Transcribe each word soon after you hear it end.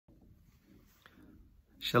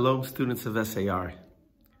Shalom, students of SAR.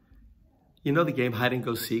 You know the game hide and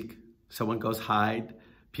go seek? Someone goes hide,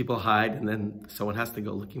 people hide, and then someone has to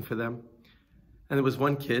go looking for them. And there was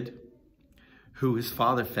one kid who his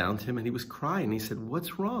father found him and he was crying. He said,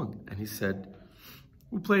 "What's wrong?" And he said,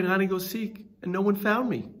 "We played hide and go seek and no one found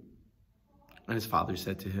me." And his father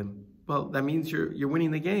said to him, "Well, that means you're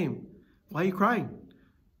winning the game. Why are you crying?"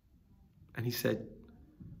 And he said,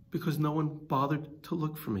 "Because no one bothered to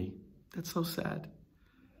look for me. That's so sad."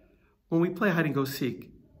 When we play hide and go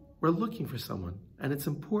seek, we're looking for someone, and it's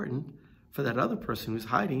important for that other person who's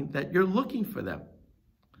hiding that you're looking for them.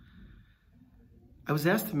 I was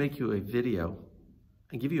asked to make you a video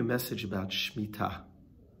and give you a message about Shmitta.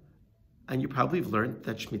 And you probably have learned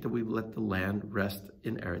that Shmitta, we let the land rest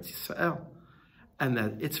in Eretz Yisrael, and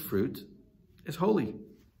that its fruit is holy.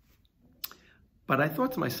 But I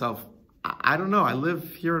thought to myself, I don't know, I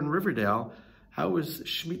live here in Riverdale. How is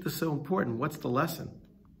Shmitta so important? What's the lesson?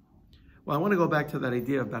 Well, I want to go back to that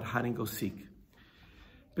idea about hide and go seek.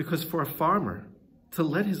 Because for a farmer, to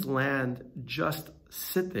let his land just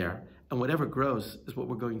sit there and whatever grows is what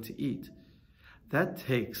we're going to eat, that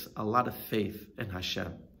takes a lot of faith in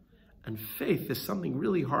Hashem. And faith is something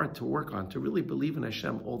really hard to work on, to really believe in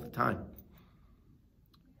Hashem all the time.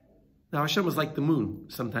 Now, Hashem is like the moon.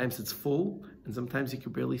 Sometimes it's full, and sometimes you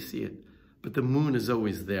can barely see it. But the moon is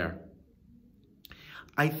always there.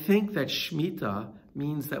 I think that Shmitta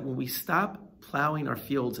means that when we stop plowing our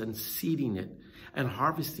fields and seeding it and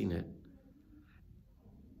harvesting it,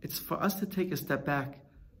 it's for us to take a step back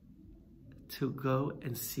to go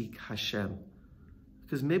and seek Hashem.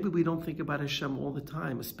 Because maybe we don't think about Hashem all the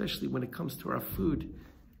time, especially when it comes to our food.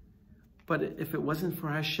 But if it wasn't for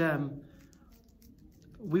Hashem,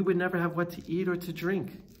 we would never have what to eat or to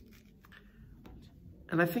drink.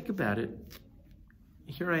 And I think about it.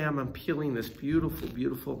 Here I am, I'm peeling this beautiful,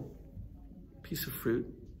 beautiful piece of fruit.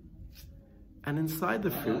 And inside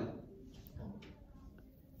the fruit,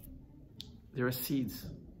 there are seeds.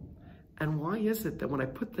 And why is it that when I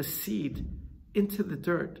put the seed into the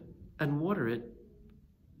dirt and water it,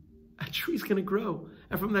 a tree's gonna grow.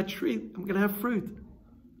 And from that tree, I'm gonna have fruit.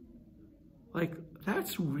 Like,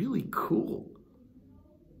 that's really cool.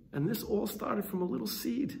 And this all started from a little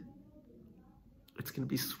seed. It's gonna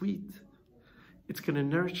be sweet. It's gonna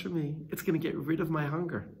nurture me. It's gonna get rid of my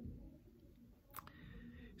hunger.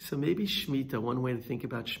 So maybe Shmitta, one way to think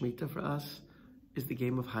about Shmitta for us, is the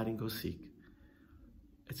game of hide and go seek.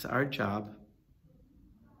 It's our job.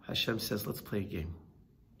 Hashem says, let's play a game.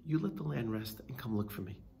 You let the land rest and come look for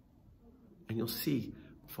me. And you'll see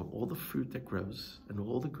from all the fruit that grows and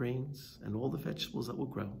all the grains and all the vegetables that will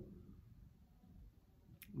grow,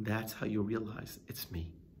 that's how you'll realize it's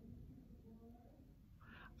me.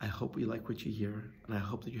 I hope you like what you hear, and I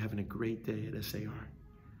hope that you're having a great day at SAR.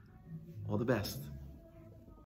 All the best.